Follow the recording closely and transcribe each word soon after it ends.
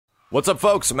What's up,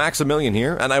 folks? Maximilian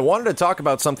here, and I wanted to talk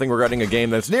about something regarding a game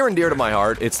that's near and dear to my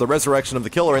heart. It's the resurrection of the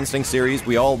Killer Instinct series.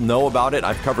 We all know about it.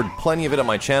 I've covered plenty of it on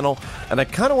my channel, and I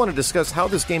kind of want to discuss how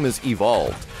this game has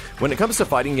evolved. When it comes to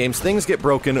fighting games, things get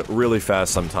broken really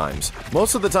fast sometimes.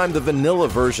 Most of the time, the vanilla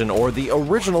version or the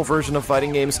original version of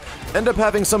fighting games end up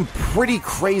having some pretty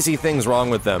crazy things wrong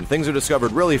with them. Things are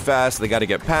discovered really fast, they gotta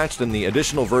get patched, and the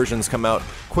additional versions come out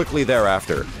quickly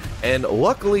thereafter. And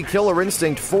luckily, Killer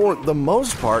Instinct, for the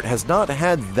most part, has not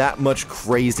had that much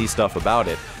crazy stuff about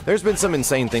it. There's been some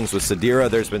insane things with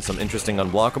Sadira, there's been some interesting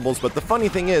unblockables, but the funny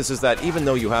thing is that even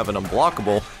though you have an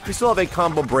unblockable, you still have a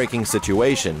combo-breaking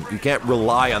situation. You can't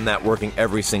rely on that working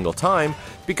every single time,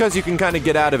 because you can kind of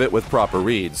get out of it with proper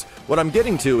reads. What I'm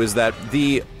getting to is that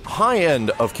the high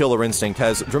end of Killer Instinct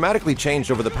has dramatically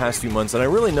changed over the past few months, and I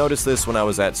really noticed this when I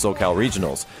was at SoCal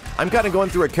Regionals. I'm kind of going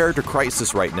through a character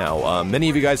crisis right now. Many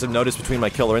of you guys have noticed between my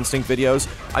Killer Instinct videos,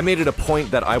 I made it a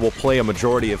point that I will play a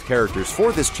majority of characters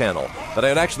for this channel, that I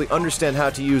would actually understand how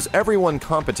to use everyone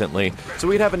competently, so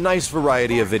we'd have a nice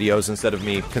variety of videos instead of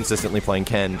me consistently playing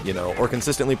Ken, or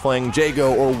consistently playing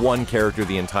Jago or one character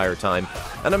the entire time.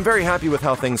 And I'm very happy with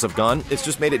how things have gone. It's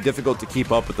just made it difficult to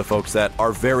keep up with the folks that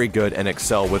are very good and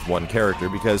excel with one character,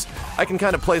 because I can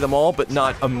kind of play them all, but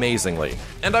not amazingly.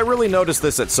 And I really noticed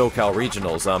this at SoCal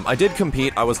Regionals. I did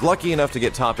compete, I was lucky enough to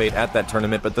get top 8 at that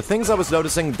tournament, but the things I was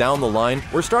noticing down the line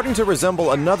were starting to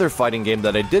resemble another fighting game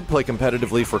that I did play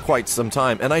competitively for quite some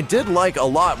time, and I did like a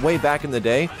lot way back in the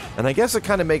day, and I guess it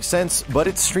kind of makes sense, but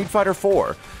it's Street Fighter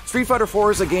 4. Street Fighter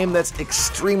 4 is a game that's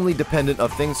extremely dependent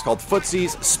of things called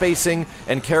footsies, spacing,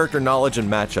 and character knowledge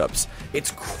and matchups.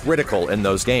 It's critical in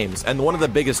those games, and one of the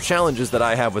biggest challenges that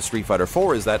I have with Street Fighter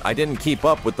 4 is that I didn't keep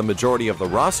up with the majority of the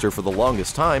roster for the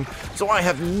longest time, so I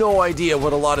have no idea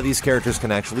what a lot of these characters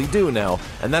can actually do now,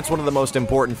 and that's one of the most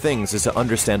important things, is to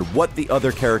understand what the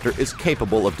other character is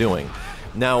capable of doing.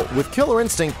 Now, with Killer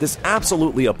Instinct, this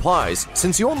absolutely applies.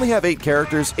 Since you only have 8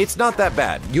 characters, it's not that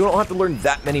bad. You don't have to learn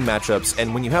that many matchups,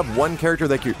 and when you have one character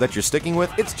that you're sticking with,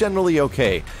 it's generally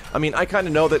okay. I mean, I kind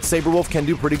of know that Saberwolf can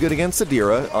do pretty good against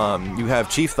Sadira. You have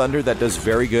Chief Thunder that does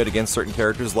very good against certain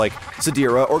characters like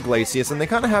Sadira or Glacius, and they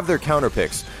kind of have their counter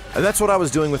picks. And that's what I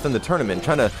was doing within the tournament,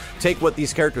 trying to take what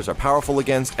these characters are powerful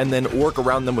against and then work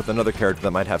around them with another character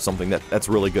that might have something that's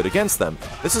really good against them.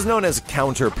 This is known as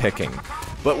counter picking.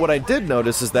 But what I did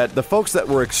notice is that the folks that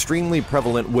were extremely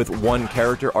prevalent with one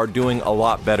character are doing a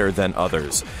lot better than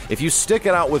others. If you stick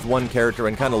it out with one character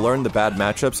and kind of learn the bad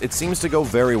matchups, it seems to go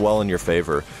very well in your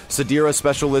favor. Sadira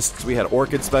specialists, we had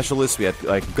Orchid specialists, we had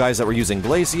guys that were using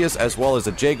Glacius, as well as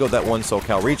a Jago that won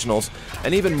SoCal Regionals,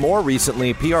 and even more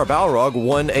recently, PR Balrog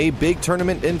won a big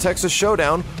tournament in Texas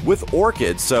Showdown with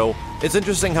Orchid, so it's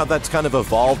interesting how that's kind of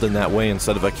evolved in that way.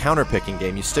 Instead of a counter-picking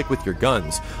game, you stick with your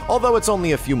guns, although it's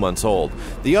only a few months old.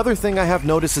 The other thing I have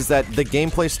noticed is that the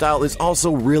gameplay style is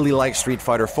also really like Street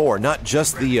Fighter 4, not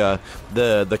just the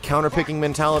counter-picking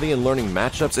mentality and learning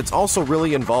matchups. It's also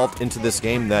really involved into this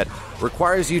game that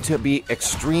requires you to be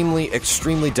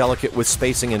extremely delicate with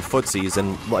spacing and footsies,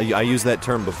 and I used that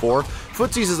term before.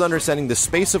 Footsies is understanding the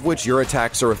space of which your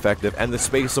attacks are effective and the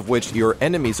space of which your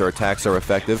enemies' attacks are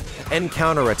effective, and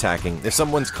counter-attacking. If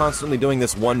someone's constantly doing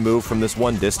this one move from this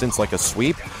one distance, like a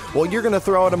sweep, well, you're going to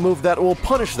throw out a move that will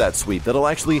punish that sweep, that'll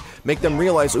actually make them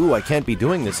realize, ooh, I can't be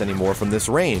doing this anymore from this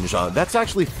range. That's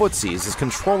actually footsies, is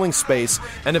controlling space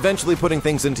and eventually putting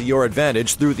things into your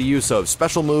advantage through the use of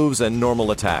special moves and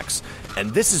normal attacks.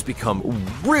 And this has become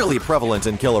really prevalent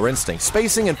in Killer Instinct.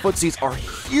 Spacing and footsies are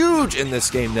huge in this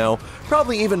game now,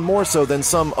 probably even more so than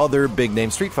some other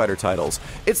big-name Street Fighter titles.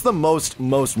 It's the most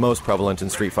prevalent in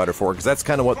Street Fighter 4, because that's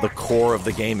kind of what the core of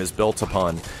the game is built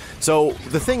upon. So,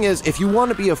 the thing is, if you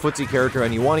want to be a footsie character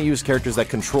and you want to use characters that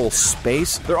control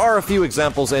space, there are a few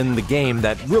examples in the game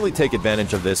that really take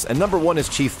advantage of this, and number one is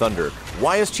Chief Thunder.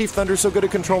 Why is Chief Thunder so good at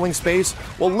controlling space?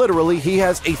 Well, literally, he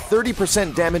has a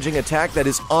 30% damaging attack that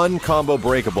is uncombo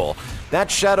breakable. That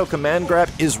Shadow Command Grab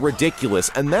is ridiculous,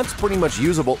 and that's pretty much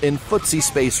usable in footsie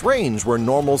space range, where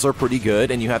normals are pretty good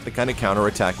and you have to kind of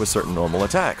counter-attack with certain normal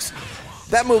attacks.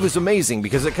 That move is amazing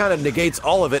because it kind of negates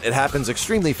all of it. It happens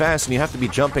extremely fast and you have to be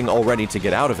jumping already to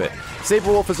get out of it.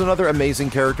 Saberwolf is another amazing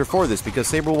character for this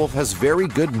because Saberwolf has very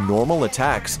good normal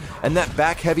attacks, and that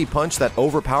back heavy punch, that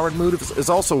overpowered move, is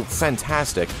also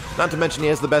fantastic. Not to mention he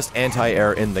has the best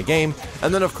anti-air in the game.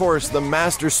 And then of course the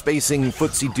master spacing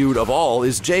footsie dude of all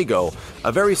is Jago,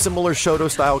 a very similar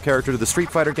Shoto style character to the Street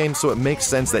Fighter game, so it makes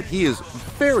sense that he is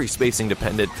very spacing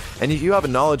dependent, and if you have a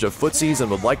knowledge of footsies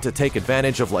and would like to take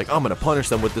advantage of, like, I'm gonna punish punish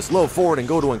them with this low forward and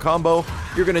go to a combo,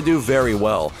 you're going to do very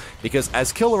well. Because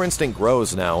as Killer Instinct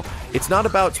grows now, it's not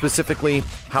about specifically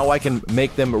how I can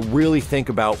make them really think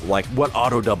about like what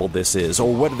auto double this is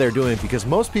or what they're doing, because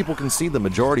most people can see the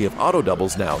majority of auto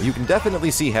doubles now. You can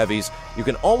definitely see heavies, you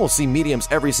can almost see mediums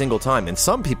every single time, and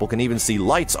some people can even see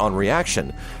lights on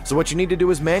reaction. So what you need to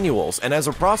do is manuals, and as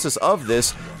a process of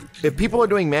this, if people are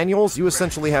doing manuals, you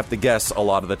essentially have to guess a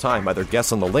lot of the time, either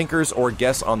guess on the linkers or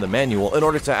guess on the manual in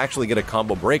order to actually get a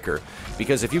combo breaker.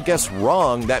 Because if you guess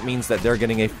wrong, that means that they're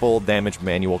getting a full damage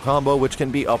manual combo, which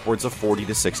can be upwards of 40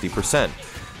 to 60%.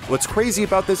 What's crazy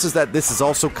about this is that this is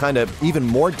also kind of even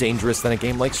more dangerous than a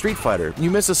game like Street Fighter.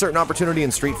 You miss a certain opportunity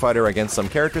in Street Fighter against some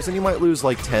characters and you might lose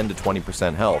like 10 to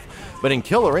 20% health. But in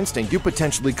Killer Instinct, you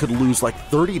potentially could lose like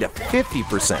 30 to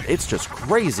 50%. It's just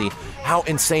crazy how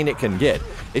insane it can get.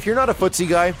 If you're not a footsie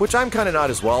guy, which I'm kind of not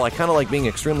as well, I kind of like being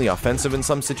extremely offensive in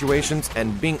some situations,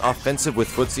 and being offensive with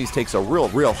footsies takes a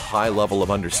real high level of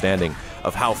understanding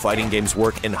of how fighting games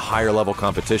work in higher level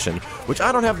competition, which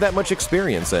I don't have that much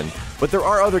experience in. But there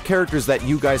are other characters that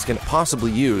you guys can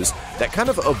possibly use that kind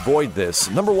of avoid this.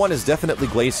 Number one is definitely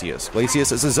Glacius.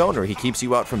 Glacius is a zoner. He keeps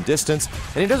you out from distance,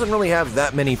 and he doesn't really have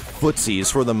that many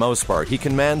footsies for the most part. He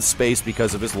commands space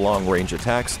because of his long-range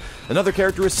attacks. Another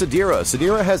character is Sadira.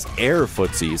 Sadira has air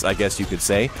footsies, I guess you could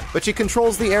say, but she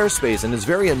controls the airspace and is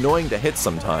very annoying to hit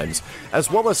sometimes. As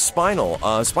well as Spinal.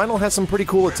 Spinal has some pretty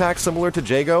cool attacks similar to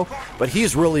Jago, but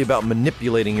he's really about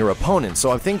manipulating your opponent,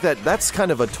 so I think that that's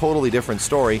kind of a totally different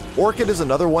story. Orchid is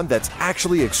another one that's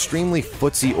actually extremely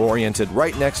footsie-oriented,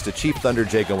 right next to Chief Thunder,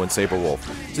 Jago, and Saberwolf.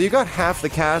 So you got half the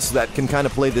cast that can kind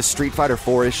of play this Street Fighter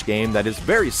 4-ish game that is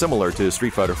very similar to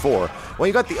Street Fighter 4, while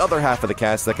you got the other half of the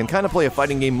cast that can kind of play a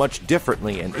fighting game much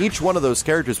differently, and each one of those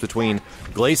characters between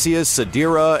Glacius,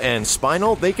 Sadira, and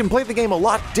Spinal, they can play the game a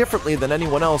lot differently than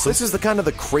anyone else. This is the kind of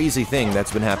the crazy thing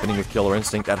that's been happening with Killer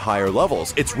Instinct at higher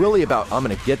levels. It's really about, I'm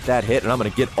going to get that hit and I'm going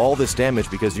to get all this damage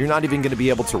because you're not even going to be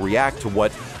able to react to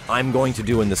what I'm going to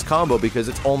do in this combo because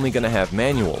it's only going to have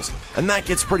manuals. And that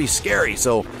gets pretty scary.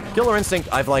 So Killer Instinct,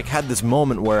 I've like had this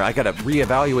moment where I got to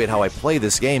reevaluate how I play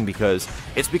this game because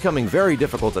it's becoming very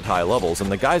difficult at high levels,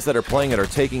 and the guys that are playing it are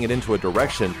taking it into a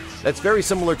direction that's very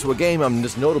similar to a game I'm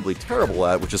just notably terrible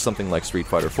at, which is something like Street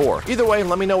Fighter 4. Either way,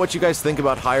 let me know what you guys think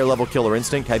about higher level Killer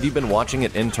Instinct. Have you been watching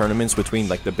it in tournaments between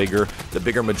like the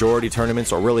bigger majority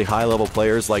tournaments or really high level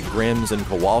players like Grims and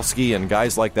Kowalski and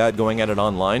guys like that going at it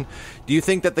online? Do you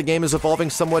think that the game is evolving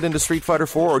somewhat into Street Fighter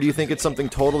 4, or do you think it's something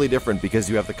totally different because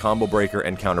you have the combo breaker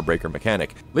and counter breaker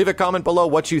mechanic? Leave a comment below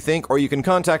what you think, or you can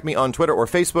contact me on Twitter or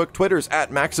Facebook. Twitter's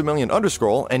at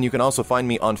Maximilian_, and you can also find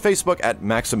me on Facebook at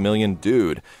Maximilian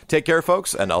Dude. Take care,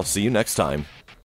 folks, and I'll see you next time.